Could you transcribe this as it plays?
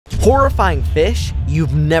Horrifying fish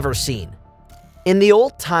you've never seen. In the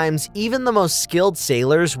old times, even the most skilled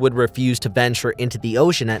sailors would refuse to venture into the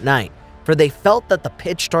ocean at night, for they felt that the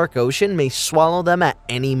pitch-dark ocean may swallow them at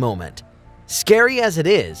any moment. Scary as it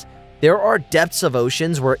is, there are depths of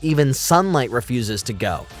oceans where even sunlight refuses to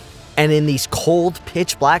go. And in these cold,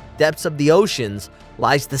 pitch-black depths of the oceans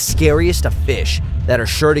lies the scariest of fish that are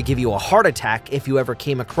sure to give you a heart attack if you ever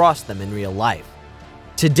came across them in real life.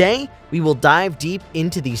 Today, we will dive deep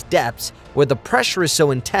into these depths where the pressure is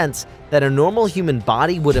so intense that a normal human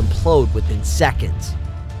body would implode within seconds,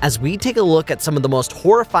 as we take a look at some of the most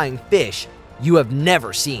horrifying fish you have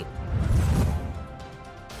never seen.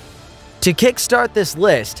 To kickstart this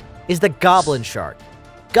list is the goblin shark.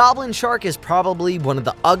 Goblin shark is probably one of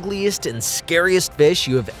the ugliest and scariest fish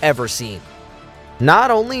you have ever seen.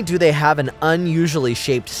 Not only do they have an unusually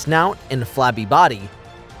shaped snout and flabby body,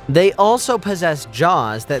 they also possess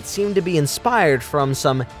jaws that seem to be inspired from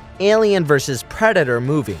some Alien vs. Predator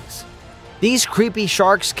movies. These creepy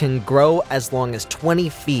sharks can grow as long as 20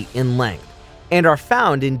 feet in length and are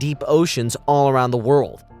found in deep oceans all around the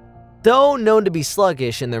world. Though known to be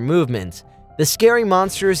sluggish in their movements, the scary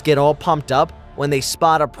monsters get all pumped up when they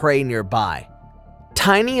spot a prey nearby.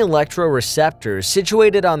 Tiny electroreceptors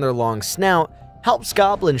situated on their long snout helps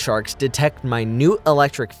goblin sharks detect minute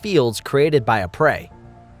electric fields created by a prey.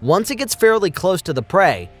 Once it gets fairly close to the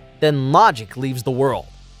prey, then logic leaves the world.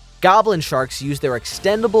 Goblin sharks use their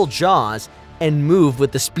extendable jaws and move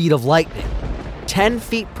with the speed of lightning, 10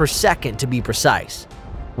 feet per second to be precise.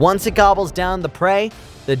 Once it gobbles down the prey,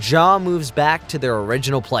 the jaw moves back to their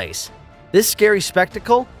original place. This scary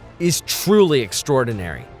spectacle is truly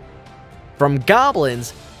extraordinary. From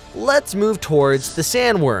goblins, let's move towards the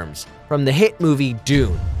sandworms from the hit movie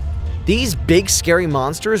Dune. These big scary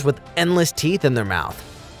monsters with endless teeth in their mouth.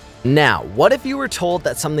 Now, what if you were told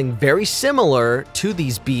that something very similar to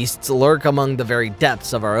these beasts lurk among the very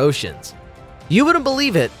depths of our oceans? You wouldn't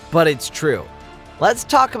believe it, but it's true. Let's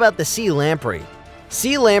talk about the sea lamprey.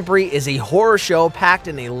 Sea lamprey is a horror show packed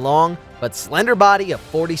in a long but slender body of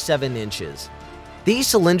 47 inches. These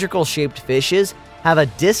cylindrical-shaped fishes have a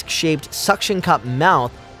disc-shaped suction cup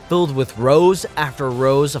mouth filled with rows after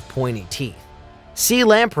rows of pointy teeth. Sea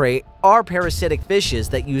lamprey are parasitic fishes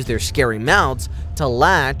that use their scary mouths to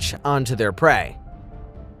latch onto their prey.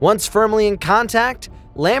 Once firmly in contact,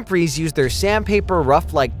 lampreys use their sandpaper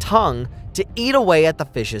rough-like tongue to eat away at the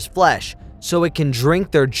fish's flesh, so it can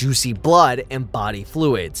drink their juicy blood and body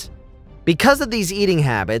fluids. Because of these eating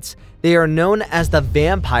habits, they are known as the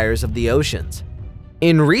vampires of the oceans.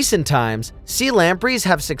 In recent times, sea lampreys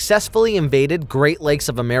have successfully invaded Great Lakes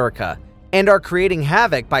of America and are creating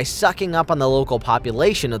havoc by sucking up on the local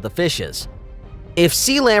population of the fishes. If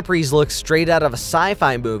sea lampreys look straight out of a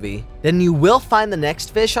sci-fi movie, then you will find the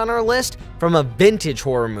next fish on our list from a vintage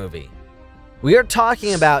horror movie. We are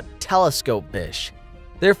talking about telescope fish.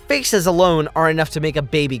 Their faces alone are enough to make a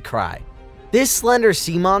baby cry. This slender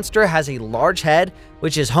sea monster has a large head,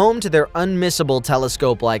 which is home to their unmissable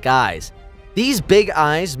telescope-like eyes. These big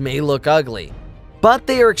eyes may look ugly, but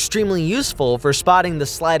they are extremely useful for spotting the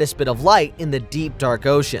slightest bit of light in the deep, dark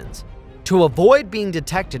oceans. To avoid being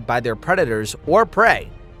detected by their predators or prey,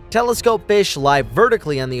 telescope fish lie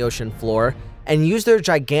vertically on the ocean floor and use their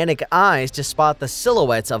gigantic eyes to spot the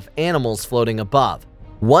silhouettes of animals floating above.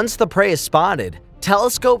 Once the prey is spotted,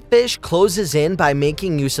 telescope fish closes in by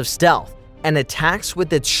making use of stealth and attacks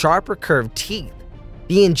with its sharper curved teeth.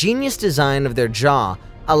 The ingenious design of their jaw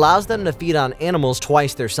allows them to feed on animals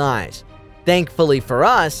twice their size. Thankfully for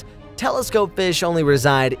us, telescope fish only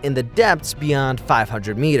reside in the depths beyond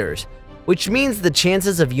 500 meters, which means the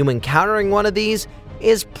chances of you encountering one of these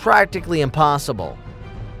is practically impossible.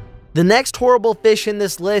 The next horrible fish in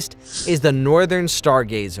this list is the northern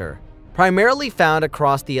stargazer, primarily found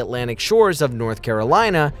across the Atlantic shores of North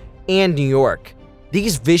Carolina and New York.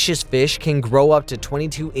 These vicious fish can grow up to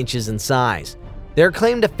 22 inches in size. Their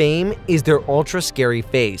claim to fame is their ultra-scary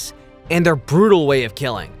face and their brutal way of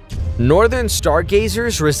killing. Northern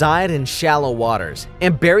stargazers reside in shallow waters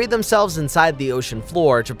and bury themselves inside the ocean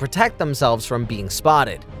floor to protect themselves from being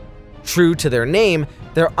spotted. True to their name,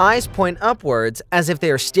 their eyes point upwards as if they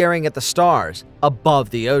are staring at the stars above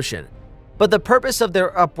the ocean. But the purpose of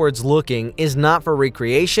their upwards looking is not for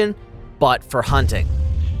recreation, but for hunting.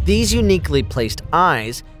 These uniquely placed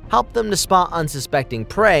eyes help them to spot unsuspecting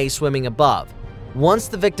prey swimming above. Once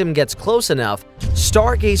the victim gets close enough,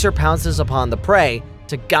 stargazer pounces upon the prey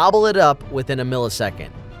to gobble it up within a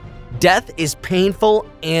millisecond. Death is painful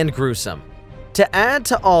and gruesome. To add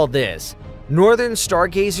to all this, northern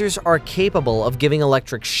stargazers are capable of giving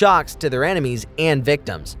electric shocks to their enemies and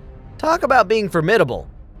victims. Talk about being formidable.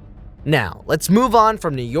 Now, let's move on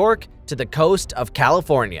from New York to the coast of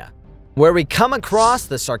California, where we come across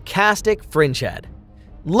the sarcastic fringehead.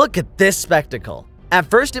 Look at this spectacle. At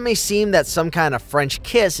first, it may seem that some kind of French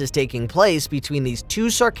kiss is taking place between these two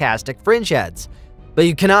sarcastic fringeheads, but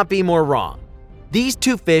you cannot be more wrong. These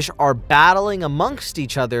two fish are battling amongst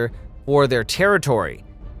each other for their territory.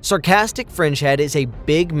 Sarcastic fringehead is a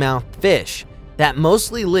big-mouthed fish that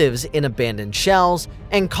mostly lives in abandoned shells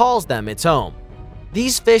and calls them its home.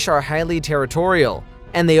 These fish are highly territorial,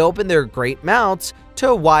 and they open their great mouths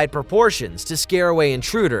to wide proportions to scare away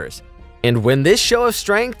intruders. And when this show of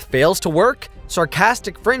strength fails to work,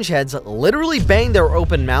 sarcastic fringeheads literally bang their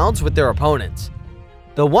open mouths with their opponents.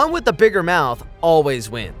 The one with the bigger mouth always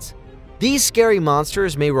wins. These scary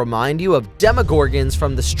monsters may remind you of demogorgons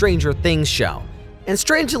from the Stranger Things show, and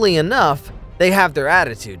strangely enough, they have their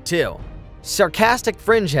attitude too. Sarcastic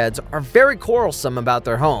fringeheads are very quarrelsome about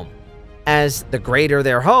their home, as the greater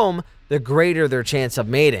their home, the greater their chance of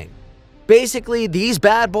mating. Basically, these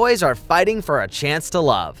bad boys are fighting for a chance to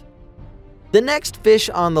love. The next fish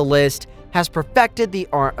on the list has perfected the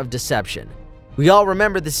art of deception. We all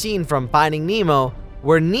remember the scene from Finding Nemo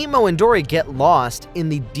where Nemo and Dory get lost in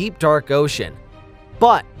the deep dark ocean,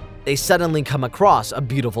 but they suddenly come across a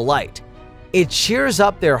beautiful light. It cheers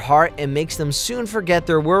up their heart and makes them soon forget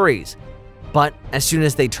their worries. But as soon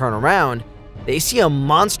as they turn around, they see a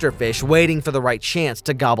monster fish waiting for the right chance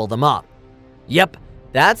to gobble them up. Yep,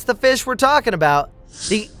 that's the fish we're talking about,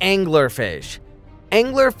 the anglerfish.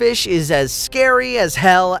 Anglerfish is as scary as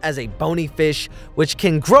hell as a bony fish, which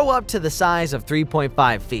can grow up to the size of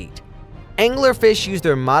 3.5 feet. Anglerfish use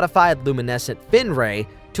their modified luminescent fin ray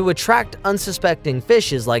to attract unsuspecting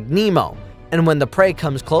fishes like Nemo, and when the prey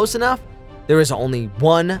comes close enough, there is only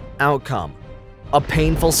one outcome: a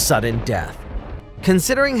painful sudden death.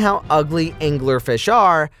 Considering how ugly anglerfish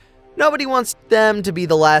are, nobody wants them to be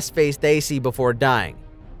the last face they see before dying.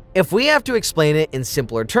 If we have to explain it in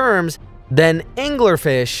simpler terms, then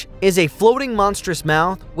anglerfish is a floating monstrous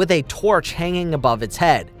mouth with a torch hanging above its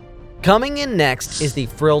head. Coming in next is the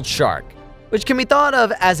frilled shark, which can be thought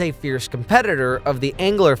of as a fierce competitor of the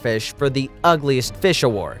anglerfish for the Ugliest Fish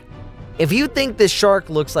Award. If you think this shark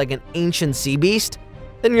looks like an ancient sea beast,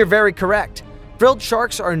 then you're very correct. Frilled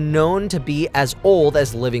sharks are known to be as old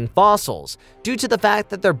as living fossils, due to the fact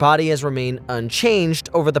that their body has remained unchanged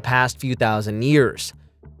over the past few thousand years.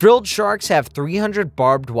 Frilled sharks have 300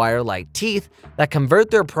 barbed wire-like teeth that convert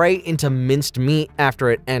their prey into minced meat after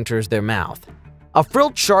it enters their mouth. A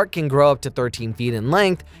frilled shark can grow up to 13 feet in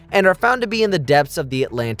length and are found to be in the depths of the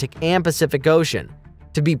Atlantic and Pacific Ocean.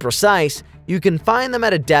 To be precise, you can find them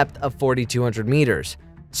at a depth of 4,200 meters.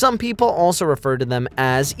 Some people also refer to them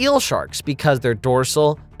as eel sharks because their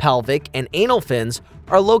dorsal, pelvic, and anal fins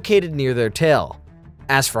are located near their tail.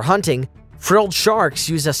 As for hunting, frilled sharks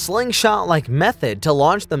use a slingshot-like method to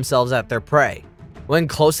launch themselves at their prey. When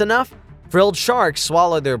close enough, frilled sharks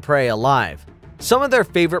swallow their prey alive. Some of their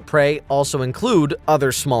favorite prey also include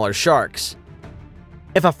other smaller sharks.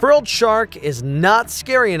 If a frilled shark is not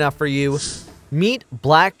scary enough for you, meet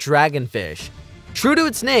black dragonfish. True to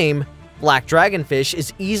its name, black dragonfish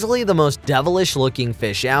is easily the most devilish-looking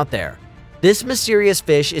fish out there. This mysterious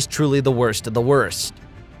fish is truly the worst of the worst.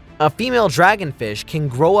 A female dragonfish can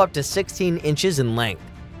grow up to 16 inches in length.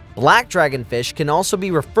 Black dragonfish can also be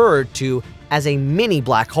referred to as a mini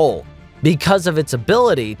black hole because of its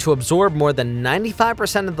ability to absorb more than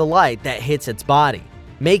 95% of the light that hits its body,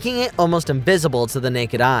 making it almost invisible to the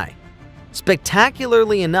naked eye.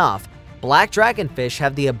 Spectacularly enough, black dragonfish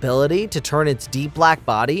have the ability to turn its deep black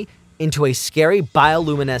body into a scary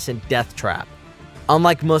bioluminescent death trap.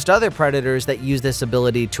 Unlike most other predators that use this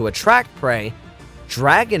ability to attract prey,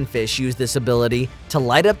 dragonfish use this ability to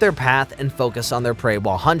light up their path and focus on their prey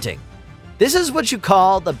while hunting. This is what you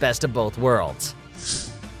call the best of both worlds.